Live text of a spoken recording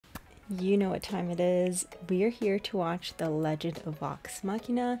You know what time it is. We are here to watch The Legend of Vox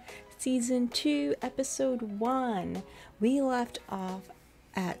Machina, Season 2, Episode 1. We left off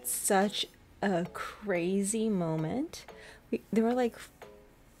at such a crazy moment. There were like,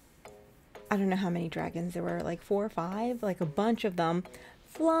 I don't know how many dragons. There were like 4 or 5, like a bunch of them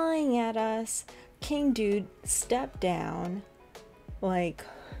flying at us. King Dude stepped down. Like,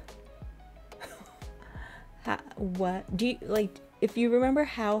 what? Do you, like, if you remember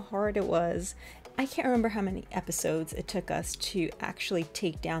how hard it was, I can't remember how many episodes it took us to actually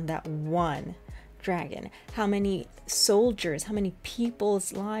take down that one dragon. How many soldiers, how many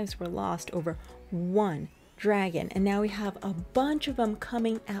people's lives were lost over one dragon. And now we have a bunch of them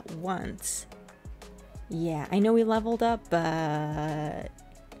coming at once. Yeah, I know we leveled up, but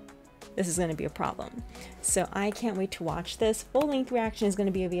this is going to be a problem. So I can't wait to watch this. Full-length reaction is going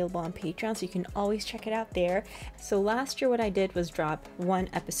to be available on Patreon, so you can always check it out there. So last year what I did was drop 1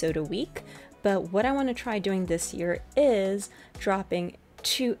 episode a week, but what I want to try doing this year is dropping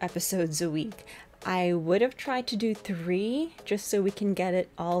 2 episodes a week. I would have tried to do 3 just so we can get it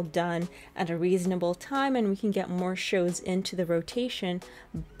all done at a reasonable time and we can get more shows into the rotation,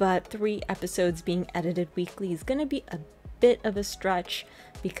 but 3 episodes being edited weekly is going to be a bit of a stretch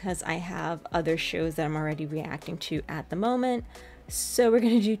because I have other shows that I'm already reacting to at the moment. So we're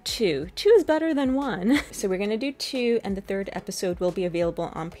gonna do 2. 2 is better than 1. So we're gonna do 2, and the 3rd episode will be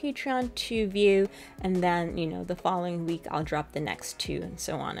available on Patreon to view, and then, you know, the following week I'll drop the next 2 and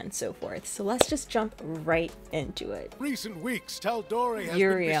so on and so forth. So let's just jump right into it. Recent weeks, Taldori has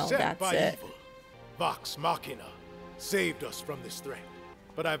Uriel, been beset that's by it. evil. Vox Machina saved us from this threat,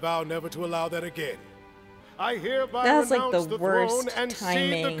 but I vow never to allow that again. I hereby That was like renounce the the worst throne and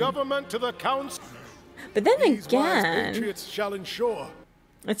cede the timing. government to the council. But then These wise again, patriots shall ensure.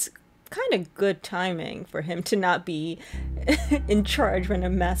 it's kind of good timing for him to not be in charge when a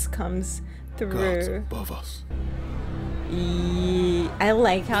mess comes Gods through. above us. I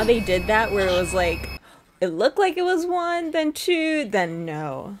like how they did that, where it was like, it looked like it was 1, then 2, then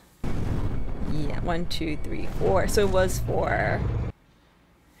no. Yeah, 1, 2, 3, 4. So it was 4.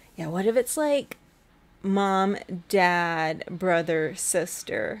 Yeah, what if it's like mom, dad, brother,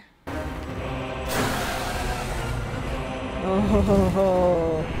 sister?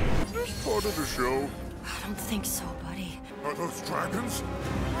 Oh. Is this part of the show? I don't think so, buddy. Are those dragons?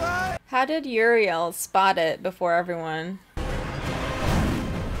 How did Uriel spot it before everyone?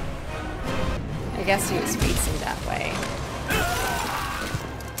 I guess he was facing that way.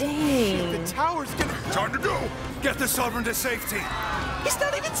 Dang. The tower's gonna... Time to go! Get the Sovereign to safety! He's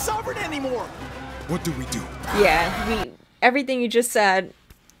not even Sovereign anymore! What do we do? Yeah, everything you just said.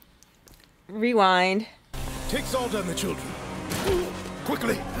 Rewind. Take Zalda and the children.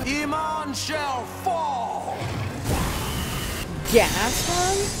 Quickly. Iman shall fall!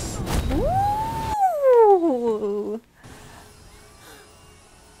 Gas one? Ooh.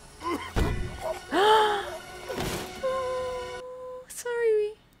 Oh,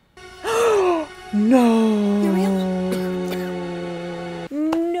 sorry. No.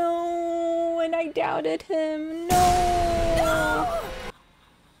 No, and I doubted him. No.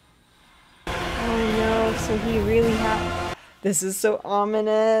 Oh no, so he really had... This is so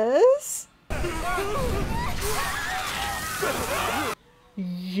ominous.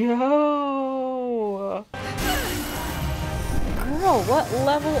 Yo. Girl, what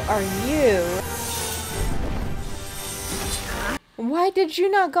level are you? Why did you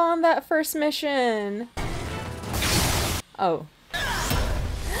not go on that first mission? Oh.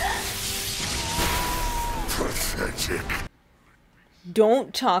 Pathetic.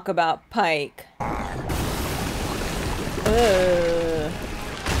 Don't talk about Pike. Ugh.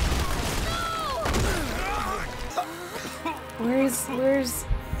 Where's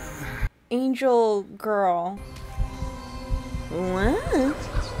Angel Girl? What?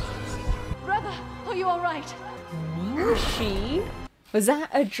 Brother, are you alright? Where is she? Was that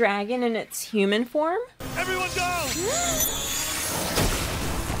a dragon in its human form? Everyone down!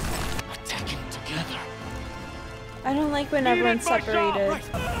 Attacking together. I don't like when everyone's separated.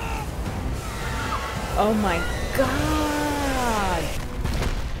 Oh my god!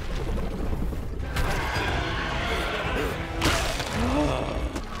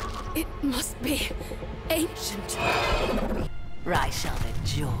 It must be ancient. Ryshawn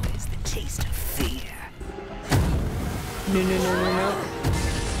enjoys the taste of fear. No.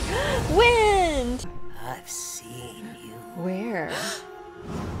 Wind! I've seen you. Where?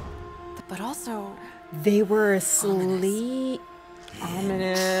 But also... They were asleep.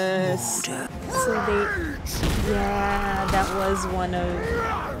 Ominous. So they... Yeah, that was one of...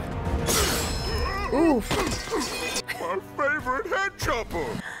 Oof. My favorite head chopper!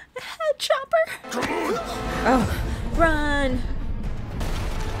 Head Chopper! Oh, run!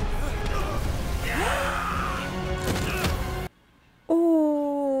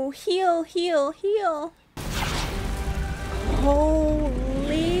 Oh, heal, heal, heal! Holy!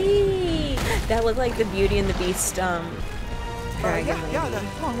 That looked like the Beauty and the Beast, dragon lady.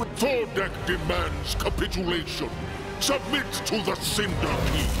 Thordeck demands capitulation. Submit to the Cinder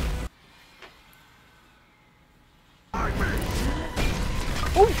King.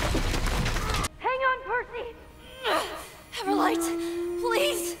 Hang on, Percy! Everlight,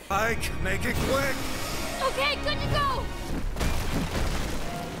 please! Ike, make it quick! Okay, good to go!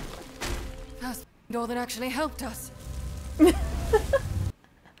 That's door that actually helped us.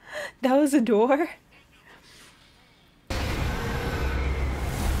 That was a door?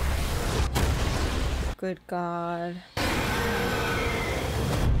 Good God.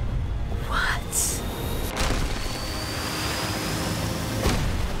 What?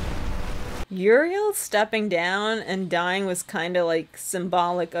 Uriel stepping down and dying was kind of like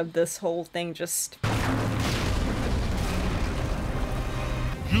symbolic of this whole thing just...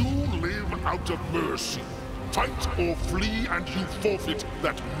 You live out of mercy. Fight or flee and you forfeit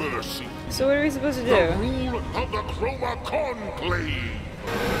that mercy. So what are we supposed to The do? rule of the Chroma Conclave.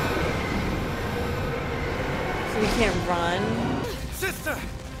 So we can't run? Sister!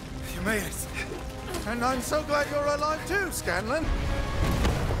 You made it. And I'm so glad you're alive too, Scanlan.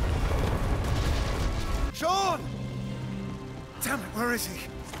 Sean! Damn it, where is he?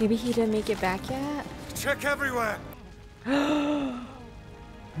 Maybe he didn't make it back yet? Check everywhere. No.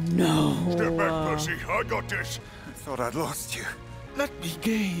 Step back, Percy. I got this. I thought I'd lost you. Let me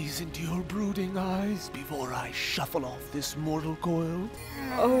gaze into your brooding eyes before I shuffle off this mortal coil.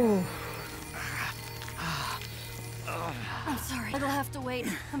 Oh. I'm sorry. It'll have to wait.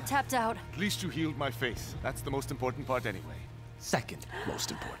 I'm tapped out. At least you healed my face. That's the most important part anyway. Second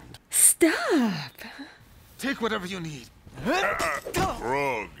most important. Stop. Take whatever you need.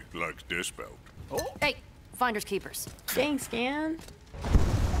 Frog likes this belt. Hey, finders keepers. Thanks, Scan.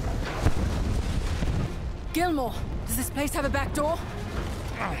 Gilmore, does this place have a back door?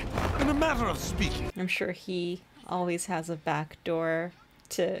 In a matter of speaking. I'm sure he always has a back door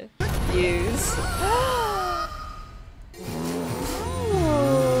to use.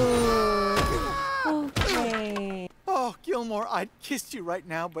 Okay. Oh, Gilmore, I'd kiss you right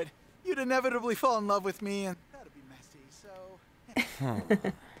now, but you'd inevitably fall in love with me, and that'd be messy, so...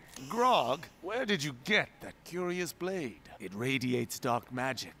 Grog, where did you get that curious blade? It radiates dark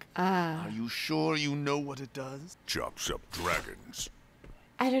magic. Are you sure you know what it does? Chops up dragons.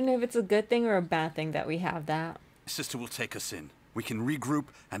 I don't know if it's a good thing or a bad thing that we have that. Sister will take us in. We can regroup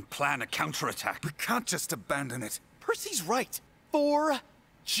and plan a counterattack. We can't just abandon it. Percy's right. 4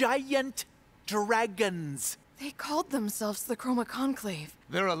 giant dragons. They called themselves the Chroma Conclave.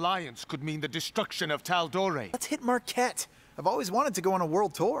 Their alliance could mean the destruction of Taldore. Let's hit Marquette. I've always wanted to go on a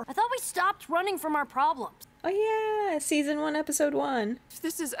world tour. I thought we stopped running from our problems. Oh yeah, season 1, episode 1. If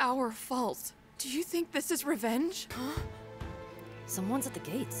this is our fault, do you think this is revenge? Someone's at the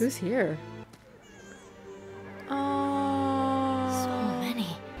gates. Who's here? So many.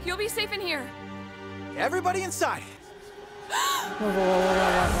 You'll be safe in here. Everybody inside.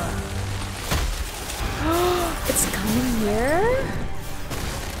 It's coming here?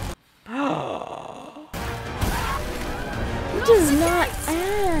 It does not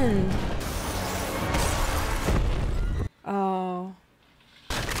end. Oh.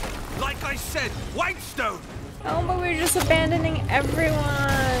 Like I said, Whitestone! Oh, but we're just abandoning everyone.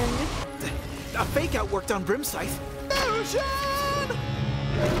 A fake out worked on Brimscythe.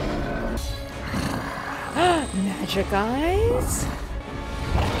 Magic eyes?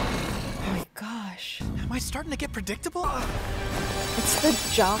 Oh my gosh. Am I starting to get predictable? It's the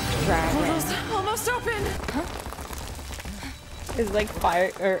Jock Dragon. Almost open. Is like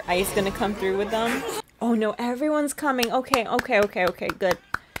fire or ice gonna come through with them? Oh no, everyone's coming. Okay, good.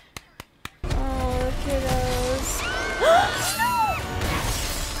 Oh, kiddos.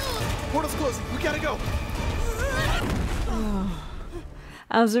 Portal's closing. We gotta go.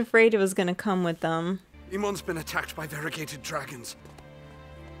 I was afraid it was gonna come with them. Imon's been attacked by variegated dragons.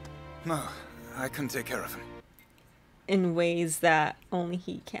 No, I can take care of him. In ways that only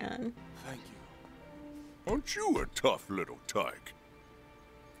he can. Thank you. Aren't you a tough little tyke?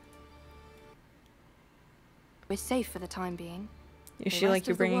 We're safe for the time being. Is The she like rest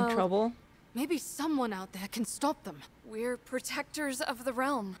you're of the bringing world- trouble? Maybe someone out there can stop them. We're protectors of the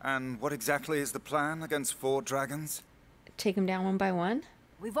realm. And what exactly is the plan against 4 dragons? Take them down one by one?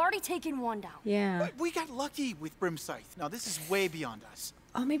 We've already taken one down. Yeah. We got lucky with Brimscythe. Now this is way beyond us.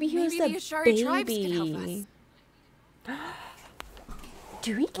 Oh, maybe he Maybe was the the Ashari tribes can help baby. us.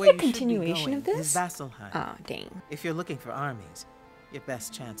 Do we get Where a you should be continuation going of this? is Vasselheim. Oh, dang. If you're looking for armies, your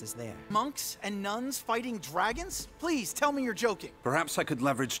best chance is there. Monks and nuns fighting dragons? Please tell me you're joking. Perhaps I could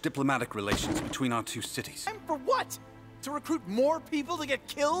leverage diplomatic relations between our two cities. And for what? To recruit more people to get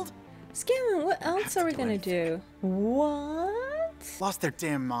killed? Scanlan, what else are we gonna do? What? Lost their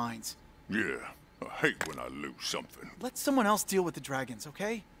damn minds. Yeah, I hate when I lose something. Let someone else deal with the dragons,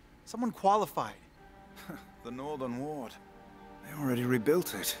 okay? Someone qualified. The Northern Ward. They already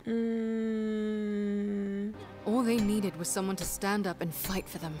rebuilt it. All they needed was someone to stand up and fight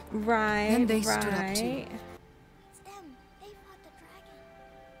for them. Right, Then they stood up too. It's them. They fought the dragon.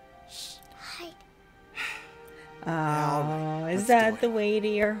 Shh, hide. Oh, is that the way to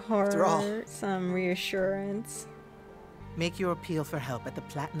your After all. heart? Some reassurance. Make your appeal for help at the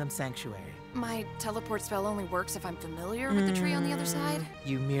Platinum Sanctuary. My teleport spell only works if I'm familiar with the tree on the other side.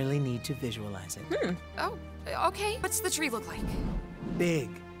 You merely need to visualize it. Oh, okay. What's the tree look like? Big,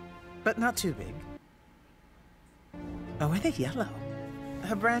 but not too big. Oh, and they're yellow.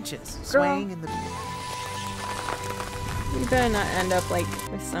 Her branches swaying in the... You better not end up like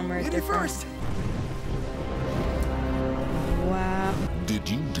with somewhere Hit different. me first! Wow. Did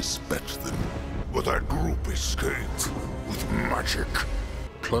you dispatch them? But that group escaped with magic.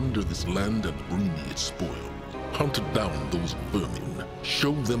 Plunder this land and bring me its spoil. Hunt down those vermin.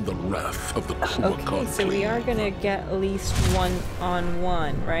 Show them the wrath of the Chroma Okay, so we are gonna get at least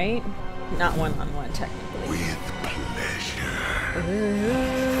one-on-one, right? Not one-on-one, technically. With pleasure.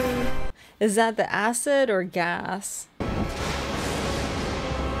 Ooh. Is that the acid or gas?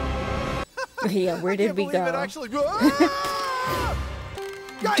 Yeah, where did we go? Actually... Guys,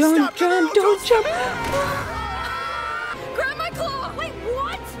 Don't stop! jump! No, Don't jump! Grab my claw! Wait,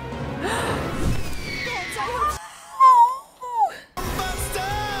 what?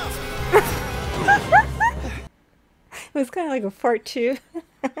 It was kind of like a fart too.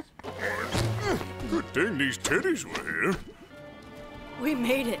 Good thing these teddies were here. We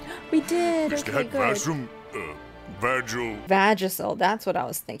made it. We did. Used to Okay, have good. Vaginal. Vagisil, that's what I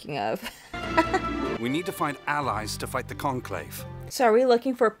was thinking of. We need to find allies to fight the Conclave. So are we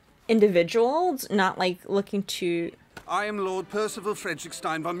looking for individuals, not like looking to... I am Lord Percival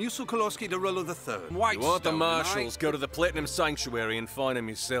Frederickstein von Musil-Kolosky de Rollo III. You want the Whitestone, marshals, go to the Platinum Sanctuary and find them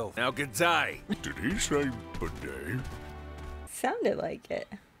yourself. Now, good day. Did he say bidet? Sounded like it.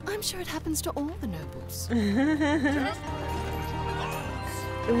 I'm sure it happens to all the nobles.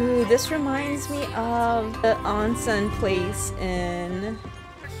 Ooh, this reminds me of the onsen place in...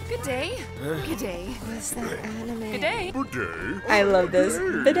 Good day. Good day. What's that anime? Good day. Bidet? I love this.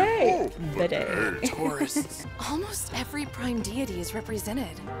 Bidet. Bidet. Tourists. Almost every prime deity is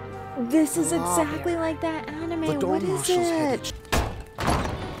represented. This is exactly like that anime. What is it?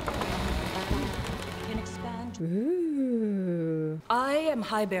 Ooh. I am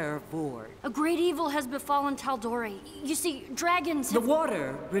Highbearer Vord. A great evil has befallen Taldori. You see, dragons The have...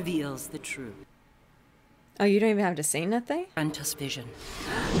 water reveals the truth. Oh, you don't even have to say nothing? Grant us vision.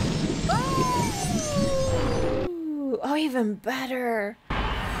 Ooh. Oh, even better.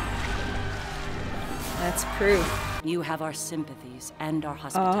 That's proof. You have our sympathies and our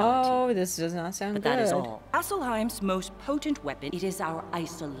hospitality. Oh, this does not sound But good. that is all. Vasselheim's most potent weapon, it is our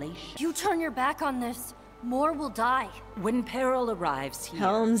isolation. You turn your back on this, more will die. When peril arrives here,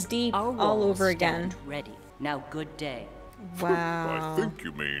 Helm's Deep our all walls over again. stand ready. Now, good day. Wow. I think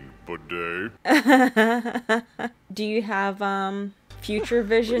you mean bidet. Do you have future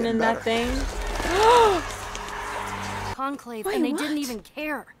vision in that thing? Conclave, Wait, and they what? didn't even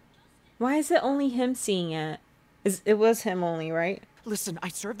care. Why is it only him seeing it? It was him only, right? Listen, I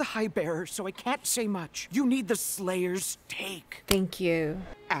serve the High Bearer, so I can't say much. You need the Slayer's take. Thank you.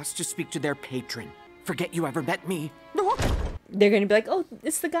 Ask to speak to their patron. Forget you ever met me. They're gonna be like, oh,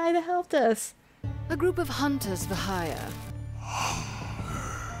 it's the guy that helped us. A group of hunters for hire.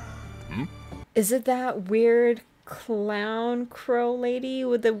 Is it that weird clown crow lady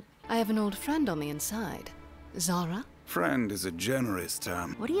with the... I have an old friend on the inside. Zara? Friend is a generous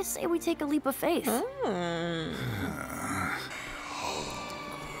term. What do you say we take a leap of faith?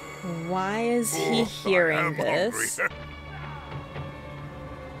 Why is he hearing this?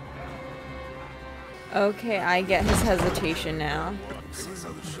 Okay, I get his hesitation now.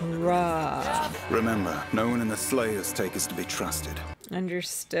 Bruh. Remember, no one in the Slayer's take is to be trusted.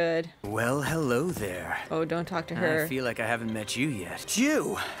 Understood. Well, hello there. Oh, don't talk to her. I feel like I haven't met you yet.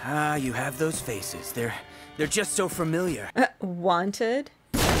 You! Ah, you have those faces. They're just so familiar. Wanted?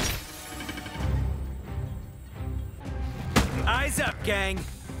 Eyes up, gang!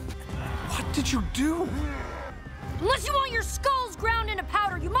 What did you do? Unless you want your skulls ground into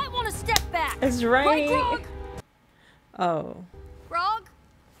powder, you might want to step back. That's right. Right, Grog? Oh. Grog?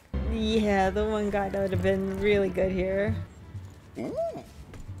 Yeah, the one guy that would have been really good here.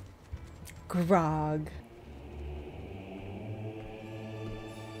 Grog.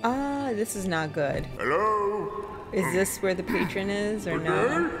 Ah, this is not good. Hello? Is this where the patron is, or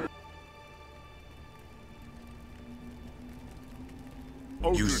no?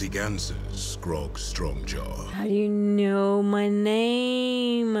 You seek answers, Grog Strongjaw. How do you know my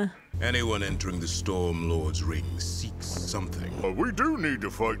name? Anyone entering the Storm Lord's ring seeks something. We do need to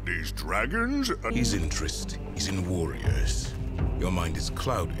fight these dragons. His interest is in warriors. Your mind is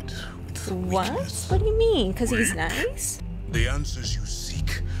clouded with What? weakness. What do you mean? Because he's nice? The answers you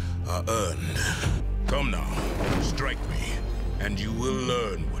seek are earned. Come now, strike me, and you will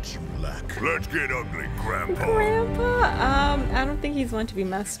learn what you lack. Let's get ugly, Grandpa. Grandpa? I don't think he's one to be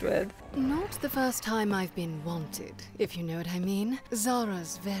messed with. Not the first time I've been wanted, if you know what I mean.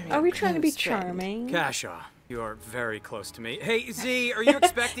 Zara's very Are we trying to be close friend. charming? Kasha, you are very close to me. Hey, Z, are you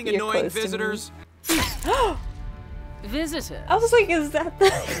expecting You're annoying close to me. visitors? Visitors? I was like, is that the...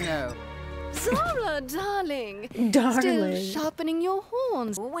 No. Zara, darling. Darling. Still sharpening your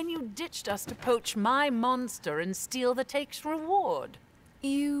horns. When you ditched us to poach my monster and steal the take's reward.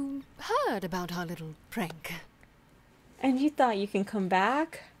 You heard about our little prank. And you thought you can come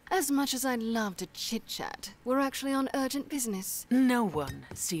back? As much as I'd love to chit-chat, we're actually on urgent business. No one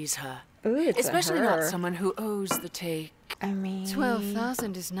sees her. Ooh, it's Especially a not her. someone who owes the take. I mean...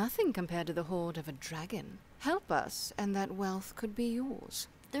 12,000 is nothing compared to the hoard of a dragon. Help us, and that wealth could be yours.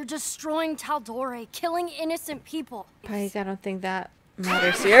 They're destroying Taldore, killing innocent people. Pike, I don't think that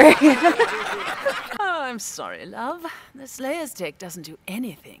matters here. Oh, I'm sorry, love. The Slayer's take doesn't do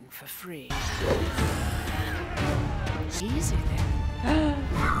anything for free. Easy there.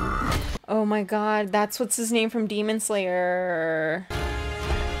 Oh my god, that's what's his name from Demon Slayer.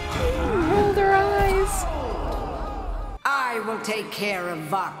 Roll their eyes. I will take care of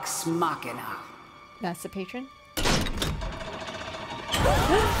Vox Machina. That's the patron?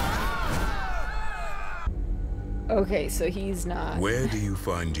 Okay, so he's not. Where do you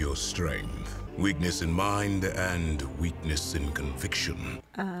find your strength? Weakness in mind and weakness in conviction.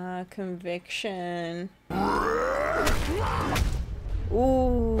 Conviction.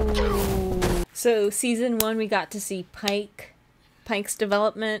 Ooh. So season 1 we got to see Pike's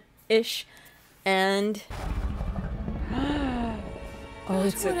development-ish, and oh,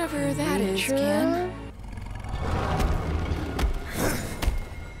 it's whatever a that is, creature? Ken.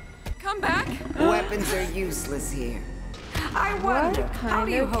 Come back. Weapons are useless here. I wonder, how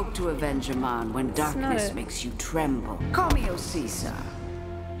do you hope to avenge a man when darkness makes you tremble? Call me Osisa,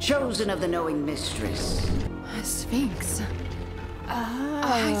 chosen of the knowing mistress. A sphinx.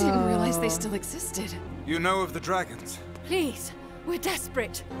 I didn't realize they still existed. You know of the dragons? Please, we're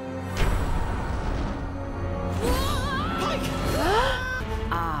desperate.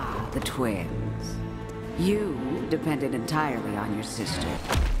 Ah, the twins. You depended entirely on your sister,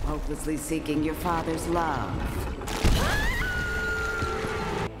 hopelessly seeking your father's love.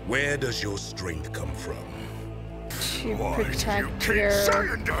 Where does your strength come from? To protect your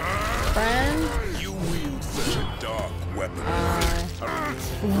friend? You wield such a dark weapon.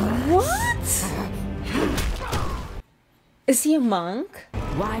 What? Is he a monk?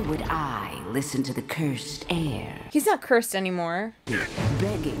 Why would I listen to the cursed air? He's not cursed anymore.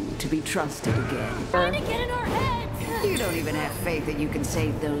 Begging to be trusted again. Trying to get in our heads. You don't even have faith that you can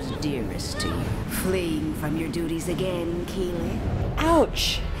save those dearest to you. Fleeing from your duties again, Keely.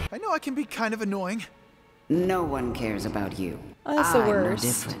 Ouch. I know I can be kind of annoying. No one cares about you. Oh, that's the I'm worst. no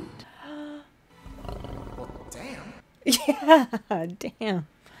different. Yeah, damn.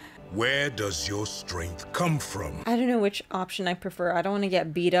 Where does your strength come from? I don't know which option I prefer. I don't want to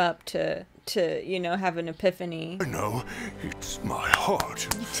get beat up to you know, have an epiphany. I know, it's my heart.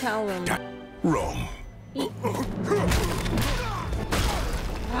 You tell him. Wrong.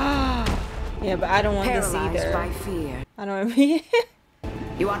 Yeah, but I don't want this Paralyzed either. by fear. I don't want to be...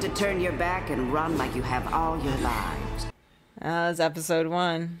 You want to turn your back and run like you have all your lives. That was episode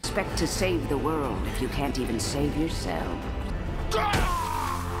 1. Expect to save the world if you can't even save yourself.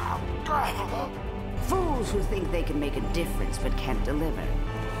 Fools who think they can make a difference but can't deliver.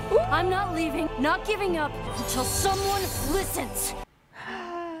 I'm not leaving, not giving up until someone listens.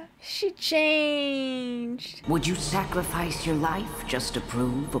 She changed. Would you sacrifice your life just to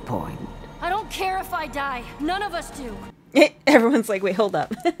prove a point? I don't care if I die. None of us do. Everyone's like, wait, hold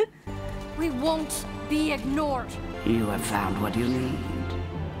up. We won't be ignored. You have found what you need.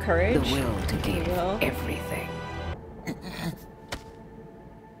 Courage. The will to give will. everything.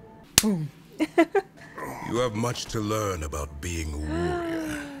 Boom. You have much to learn about being a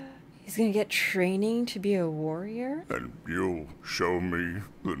warrior. He's gonna get training to be a warrior? And you'll show me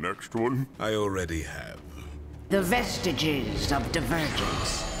the next one? I already have. The vestiges of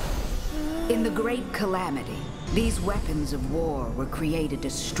divergence. In the Great Calamity, these weapons of war were created to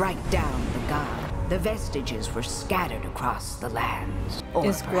strike down the god. The vestiges were scattered across the lands. Or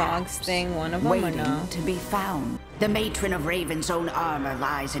is Grog's thing one of them waiting or no? to be found. The matron of Raven's own armor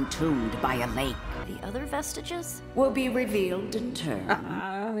lies entombed by a lake. The other vestiges? Will be revealed in turn.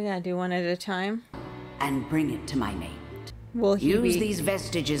 We gotta do one at a time. And bring it to my mate. Will he use be... these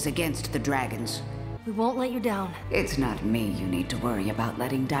vestiges against the dragons. We won't let you down. It's not me you need to worry about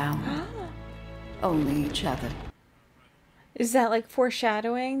letting down. Only each other. Is that like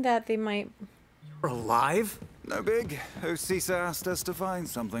foreshadowing that they might... You're alive? No big. Osisa asked us to find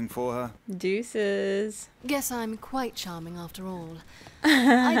something for her. Deuces. Guess I'm quite charming after all.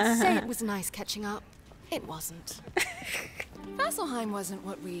 I'd say it was nice catching up. It wasn't. Vasselheim wasn't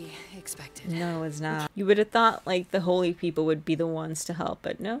what we expected. No, it's not. You would have thought like the holy people would be the ones to help,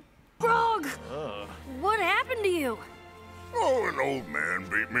 but no. Grog! What happened to you? Oh, an old man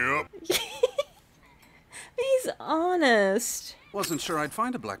beat me up. He's honest. Wasn't sure I'd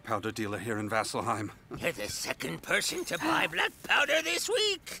find a black powder dealer here in Vasselheim. You're the second person to buy black powder this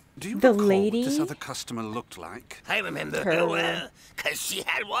week. Do you the recall lady? what this other customer looked like? I remember her well, because she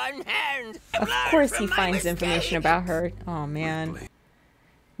had one hand. Of course he finds information about her. Oh, man.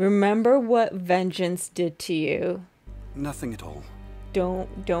 Remember what vengeance did to you. Nothing at all.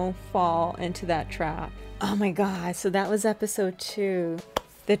 Don't fall into that trap. Oh my god, so that was episode 2.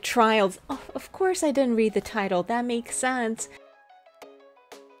 The trials. Oh, of course I didn't read the title. That makes sense.